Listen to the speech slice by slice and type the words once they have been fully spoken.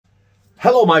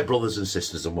Hello my brothers and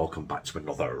sisters and welcome back to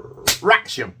another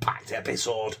action-packed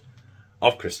episode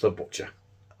of Chris the Butcher.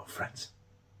 Oh friends.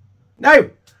 Now, I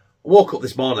woke up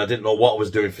this morning, I didn't know what I was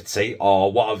doing for tea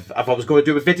or if I was going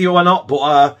to do a video or not,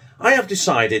 but I have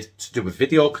decided to do a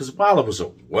video because while I was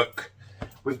at work,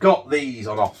 we've got these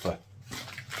on offer.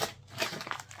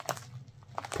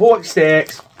 Pork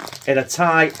steaks in a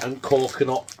Thai and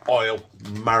coconut oil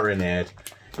marinade.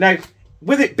 Now,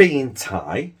 with it being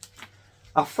Thai,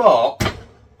 I thought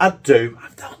I'd do,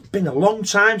 it's been a long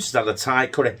time since I had a Thai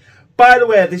curry. By the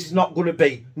way, this is not going to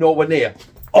be nowhere near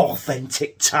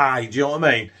authentic Thai, do you know what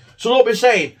I mean? So don't be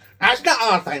saying, that's not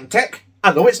authentic.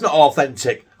 I know it's not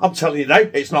authentic. I'm telling you now,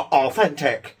 it's not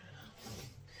authentic.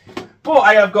 But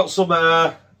I have got some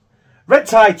red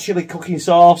Thai chili cooking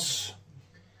sauce.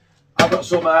 I've got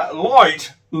some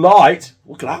light,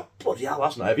 look at that, bloody hell,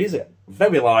 that's not heavy, is it?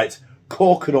 Very light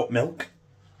coconut milk.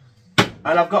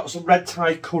 And I've got some red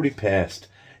Thai curry paste.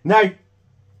 Now,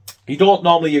 you don't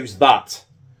normally use that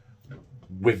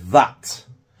with that.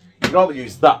 You normally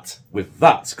use that with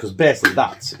that, because basically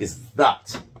that is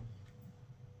that.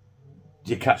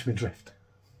 Do you catch me drift?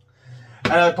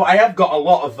 But I have got a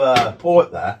lot of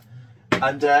pork there,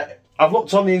 and I've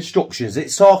looked on the instructions.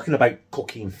 It's talking about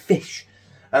cooking fish,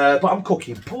 but I'm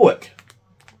cooking pork.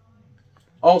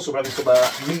 Also, we're having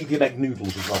some medium egg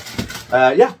noodles as well.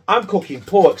 Yeah, I'm cooking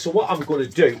pork. So what I'm going to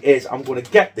do is I'm going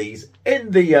to get these in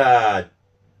the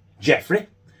Jeffrey,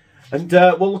 and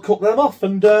we'll cook them off,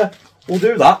 and we'll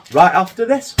do that right after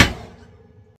this.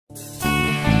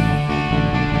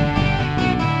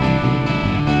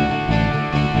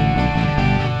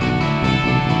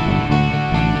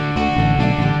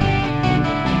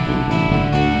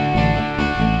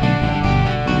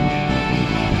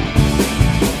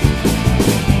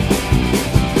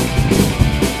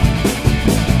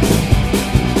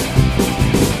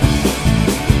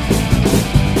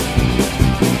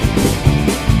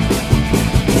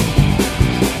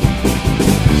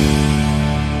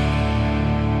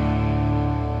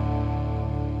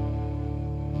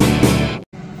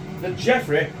 The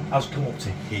Jeffrey has come up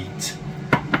to heat.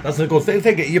 That's a good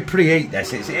thing. You preheat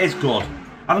this. It is good.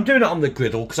 And I'm doing it on the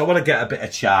griddle because I want to get a bit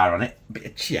of char on it. A bit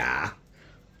of char.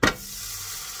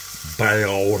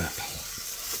 Beautiful.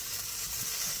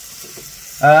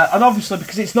 And obviously,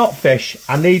 because it's not fish,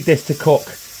 I need this to cook.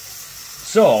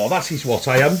 So that is what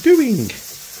I am doing.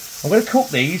 I'm going to cook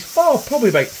these for probably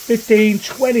about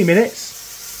 15-20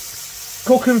 minutes.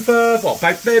 Cook them for what,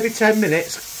 about maybe 10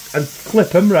 minutes and flip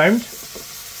them round.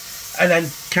 And then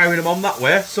carry them on that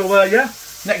way. So yeah,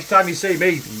 next time you see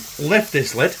me lift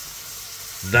this lid,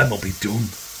 them will be done.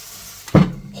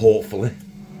 Hopefully.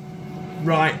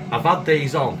 Right, I've had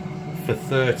these on for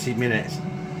 30 minutes.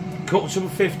 Cooked some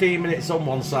 15 minutes on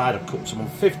one side, I've cooked some on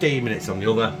 15 minutes on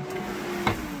the other.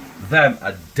 Them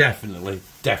are definitely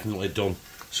done.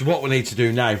 So what we need to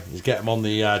do now is get them on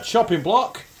the chopping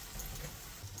block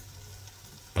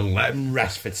and let them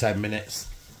rest for 10 minutes.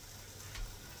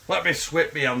 Let me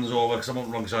swip my hands over because I'm on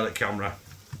the wrong side of the camera.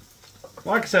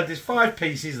 Like I said, there's 5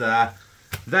 pieces there.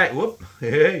 Whoop,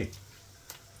 hey.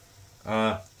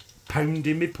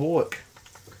 Pounding me pork.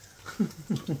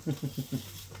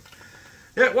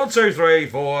 Yeah, 1, 2, 3,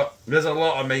 4. There's a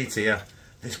lot of meat here.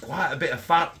 There's quite a bit of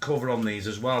fat cover on these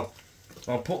as well.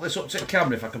 I'll put this up to the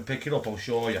camera. If I can pick it up, I'll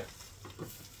show you.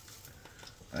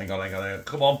 Hang on.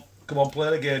 Come on, play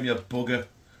the game, you bugger.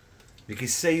 You can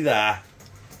see there.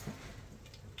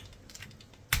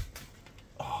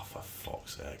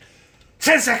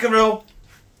 10-second rule.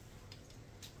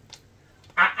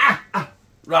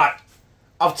 Right,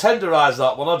 I've tenderised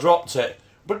that one, I dropped it.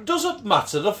 But it doesn't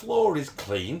matter, the floor is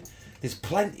clean. There's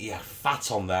plenty of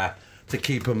fat on there to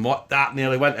keep them what that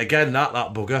nearly went again, that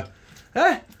bugger.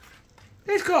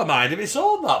 He's got a mind of its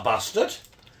own, that bastard.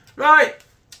 Right,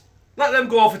 let them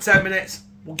go for 10 minutes.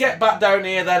 We'll get back down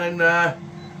here then and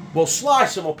we'll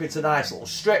slice them up into nice little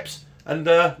strips and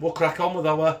we'll crack on with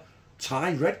our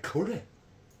Thai red curry.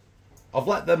 I've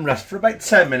let them rest for about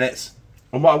 10 minutes.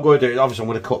 And what I'm going to do is, obviously I'm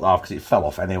going to cut that off because it fell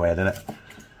off anyway, didn't it?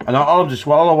 And all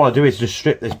I want to do is just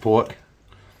strip this pork.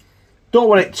 Don't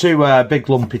want it too big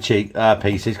lumpy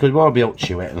pieces because we won't be able to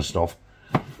chew it and stuff.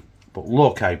 But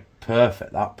look how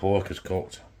perfect that pork has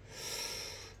cooked.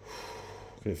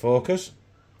 Can it focus?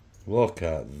 Look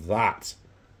at that.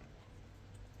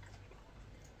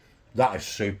 That is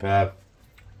superb.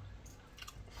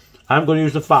 I'm going to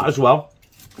use the fat as well.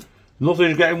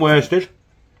 Nothing's getting wasted.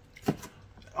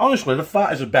 Honestly, the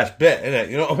fat is the best bit, isn't it?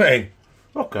 You know what I mean?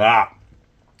 Look at that.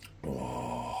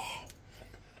 Oh.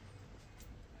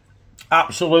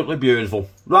 Absolutely beautiful.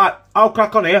 Right, I'll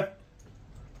crack on here.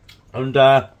 And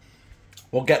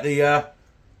we'll get the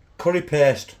curry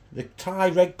paste. The Thai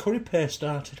red curry paste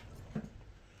started.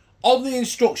 On the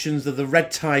instructions of the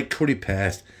red Thai curry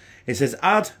paste, it says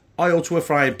add oil to a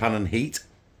frying pan and heat.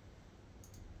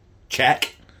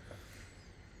 Check.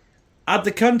 Add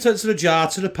the contents of the jar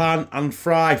to the pan and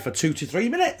fry for 2 to 3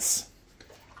 minutes.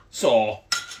 So,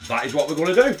 that is what we're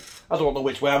going to do. I don't know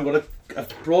which way I'm going to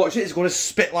approach it. It's going to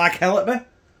spit like hell at me.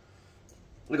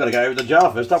 We've got to get out of the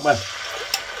jar first, haven't we?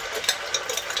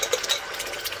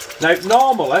 Now,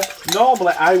 normally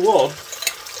I would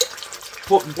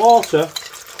put water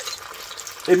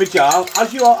in my jar,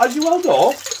 as you well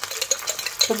know,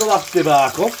 from the last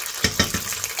debacle.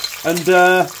 And,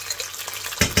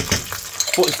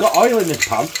 but it's got oil in this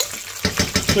pan.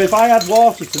 So if I add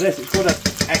water to this, it's going to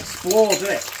explode, isn't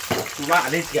it? So right,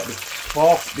 I need to get my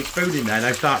spoon in there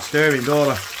now, start stirring,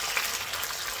 don't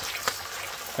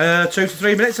I? 2 to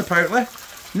 3 minutes apparently.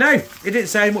 Now, it didn't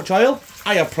say how much oil.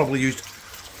 I have probably used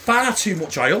far too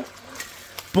much oil,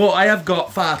 but I have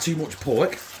got far too much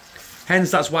pork.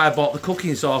 Hence, that's why I bought the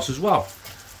cooking sauce as well.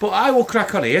 But I will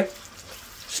crack on here,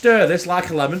 stir this like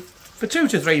a lemon for 2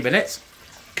 to 3 minutes,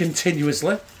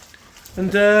 continuously.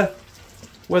 And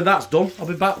when that's done, I'll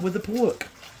be back with the pork.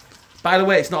 By the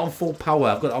way, it's not on full power.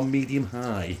 I've got it on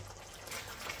medium-high.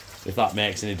 If that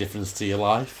makes any difference to your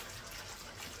life.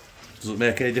 Doesn't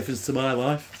make any difference to my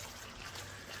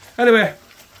life. Anyway,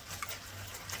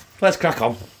 let's crack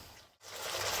on.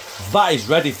 That is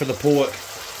ready for the pork.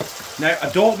 Now, I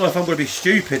don't know if I'm going to be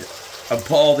stupid and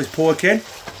put all this pork in.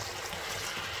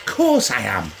 Of course I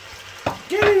am.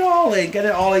 Get it all in, get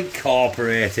it all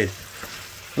incorporated.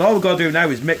 And all we've got to do now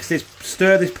is mix this,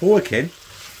 stir this pork in.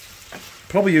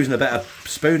 Probably using a better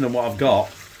spoon than what I've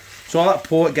got. So all that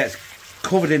pork gets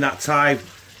covered in that Thai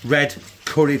red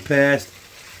curry paste.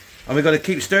 And we've got to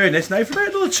keep stirring this now for about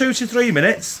another 2 to 3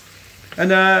 minutes.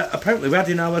 And apparently we're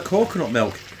adding our coconut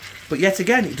milk. But yet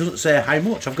again, it doesn't say how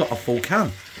much. I've got a full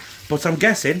can. But I'm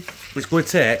guessing it's going to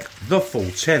take the full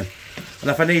tin. And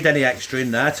if I need any extra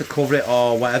in there to cover it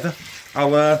or whatever, I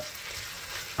will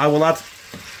add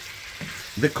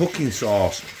the cooking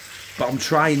sauce. But I'm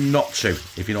trying not to,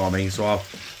 if you know what I mean. So I'm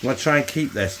going to try and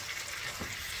keep this.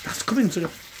 It's coming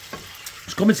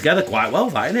together quite well,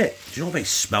 that, isn't it? Do you know what? It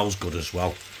smells good as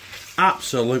well.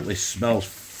 Absolutely smells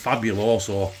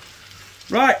fabuloso.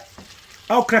 Right,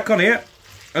 I'll crack on here.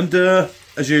 And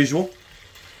as usual,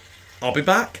 I'll be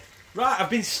back. Right, I've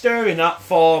been stirring that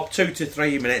for 2 to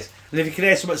 3 minutes. And if you can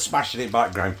hear something smashing in the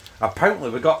background, apparently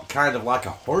we've got kind of like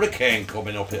a hurricane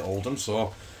coming up at Oldham.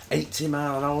 So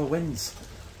 80-mile-an-hour winds.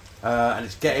 And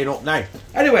it's getting up now.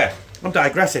 Anyway, I'm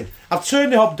digressing. I've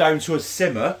turned the hob down to a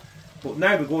simmer, but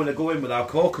now we're going to go in with our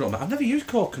coconut milk. I've never used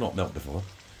coconut milk before.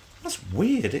 That's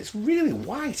weird. It's really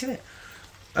white, isn't it?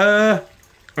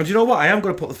 And you know what? I am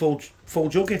going to put the full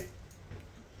jug in.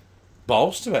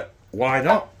 Balls to it. Why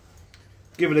not?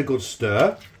 Give it a good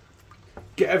stir.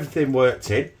 Get everything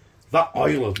worked in. That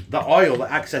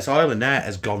excess oil in there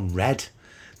has gone red.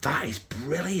 That is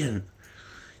brilliant.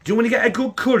 Do you want to get a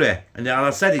good curry? And I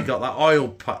said he got that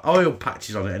oil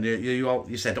patches on it, and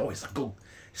you said, oh, it's a good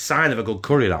sign of a good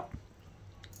curry, that.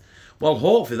 Well,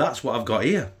 hopefully that's what I've got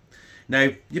here. Now,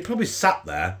 you're probably sat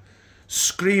there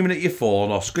screaming at your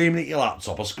phone or screaming at your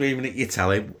laptop or screaming at your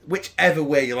telly, whichever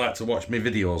way you like to watch my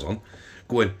videos on,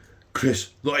 going, Chris,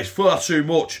 that is far too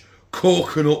much.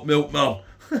 Coconut milkman.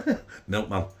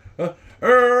 Milkman.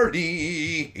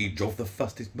 Early, he drove the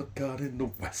fastest car in the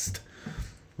West.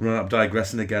 Right, I'm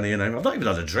digressing again here now. I've not even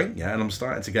had a drink yet and I'm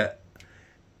starting to get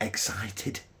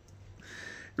excited.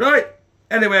 Right,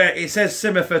 anyway, it says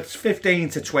simmer for 15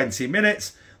 to 20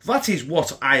 minutes. That is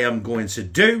what I am going to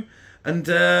do. And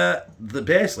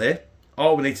basically,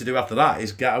 all we need to do after that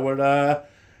is get our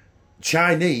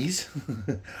Chinese.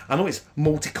 I know it's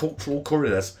multicultural curry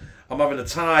this. I'm having a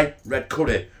Thai red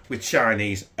curry with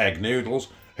Chinese egg noodles.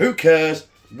 Who cares?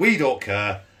 We don't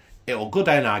care. It'll go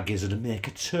down our gizzard and make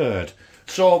a turd.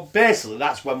 So basically,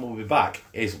 that's when we'll be back,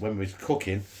 is when we're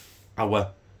cooking our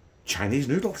Chinese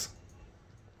noodles.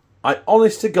 I,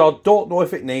 honest to God, don't know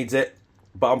if it needs it,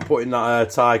 but I'm putting that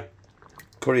Thai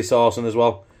curry sauce in as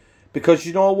well. Because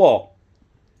you know what?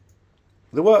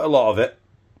 There weren't a lot of it.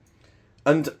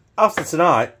 And after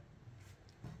tonight,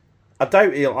 I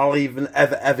doubt I'll even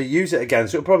ever use it again.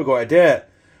 So it'll probably go out of date.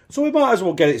 So we might as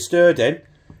well get it stirred in,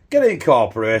 get it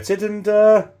incorporated, and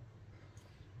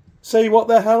see what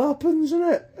the hell happens,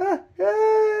 innit?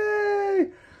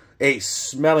 Yay! It's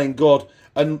smelling good.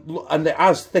 And it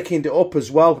has thickened it up as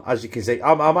well, as you can see.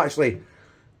 I'm actually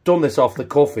done this off the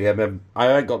cuff here.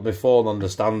 I ain't got my phone on the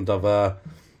stand. I've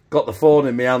got the phone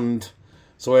in my hand.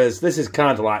 So this is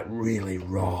kind of like really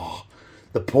raw.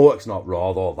 The pork's not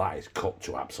raw though. That is cooked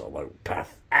to absolute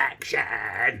perfection.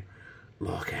 perfection.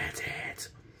 Look at it.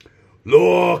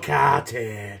 Look at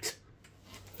it.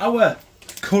 Our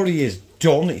curry is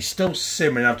done. It's still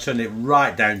simmering. I've turned it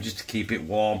right down just to keep it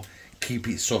warm, keep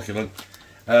it succulent.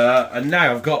 And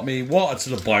now I've got me water to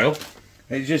the boil.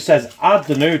 It just says add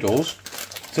the noodles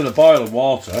to the boiling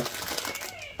water.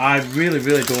 I really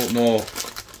don't know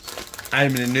how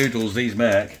many noodles these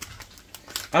make.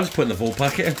 I'm just putting the full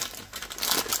packet in.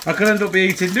 I could end up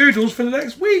eating noodles for the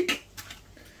next week.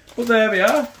 But there we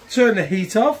are. Turn the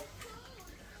heat off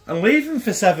and leave them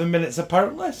for 7 minutes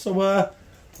apparently. So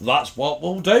that's what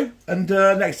we'll do. And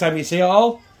next time you see it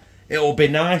all, it'll be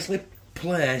nicely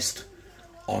placed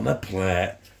on a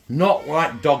plate. Not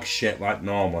like dog shit like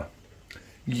normal.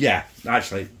 Yeah,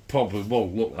 actually, probably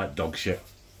will look like dog shit.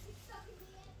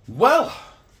 Well,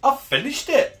 I've finished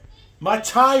it. My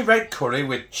Thai red curry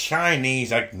with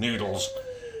Chinese egg noodles.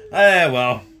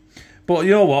 Well. But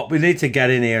you know what? We need to get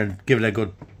in here and give it a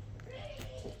good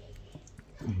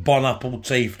bon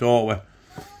appetit, don't we?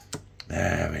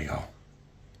 There we go.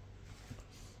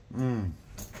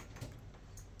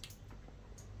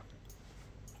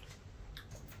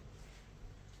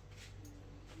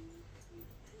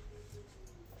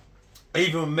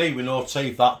 Even with me with no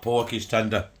teeth, that pork is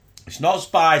tender. It's not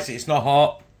spicy, it's not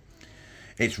hot.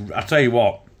 I tell you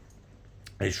what,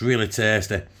 it's really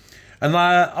tasty. And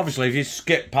obviously, if you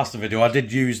skip past the video, I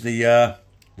did use the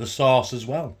sauce as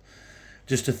well,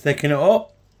 just to thicken it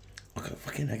up. Look at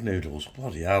fucking egg noodles.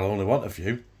 Bloody hell, I only want a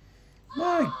few.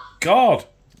 My God,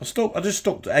 I just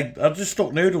stuck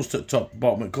noodles to the top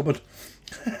bottom of the cupboard.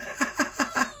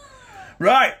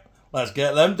 Right, let's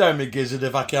get them down my gizzard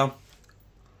if I can.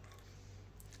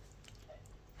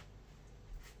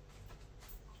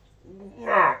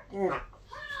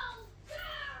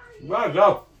 There we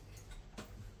go.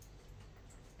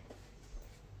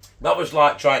 That was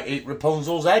like trying to eat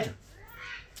Rapunzel's head.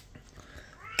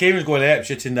 Kieran's going ape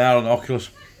shit in there on the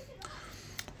Oculus.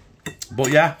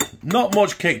 But yeah, not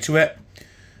much kick to it.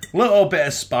 Little bit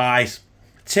of spice.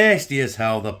 Tasty as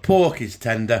hell. The pork is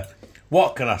tender.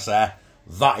 What can I say?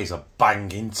 That is a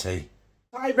banging tea.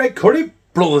 Hi, red curry,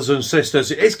 brothers and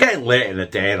sisters. It's getting late in the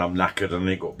day and I'm knackered and I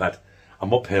need to go to bed.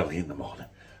 I'm up early in the morning.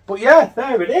 But yeah,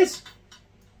 there it is.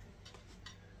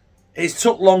 It's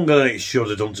took longer than it should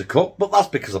have done to cook, but that's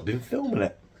because I've been filming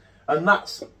it. And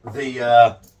that's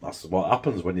what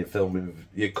happens when you're filming,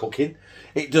 you're cooking.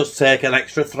 It does take an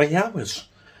extra 3 hours.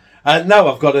 And now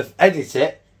I've got to edit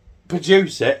it,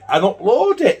 produce it, and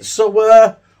upload it. So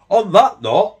on that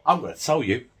note, I'm going to tell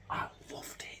you, I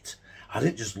loved it. I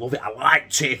didn't just love it, I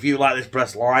liked it. If you like this,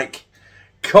 press like,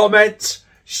 comment,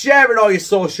 share it on your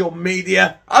social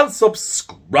media, and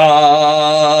subscribe.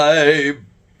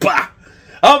 Bah!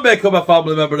 And become a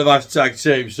family member of hashtag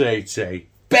Team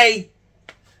CTB.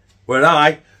 Where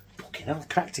I fucking hell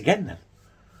cracked again then.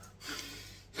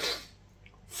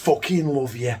 Fucking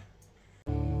love you.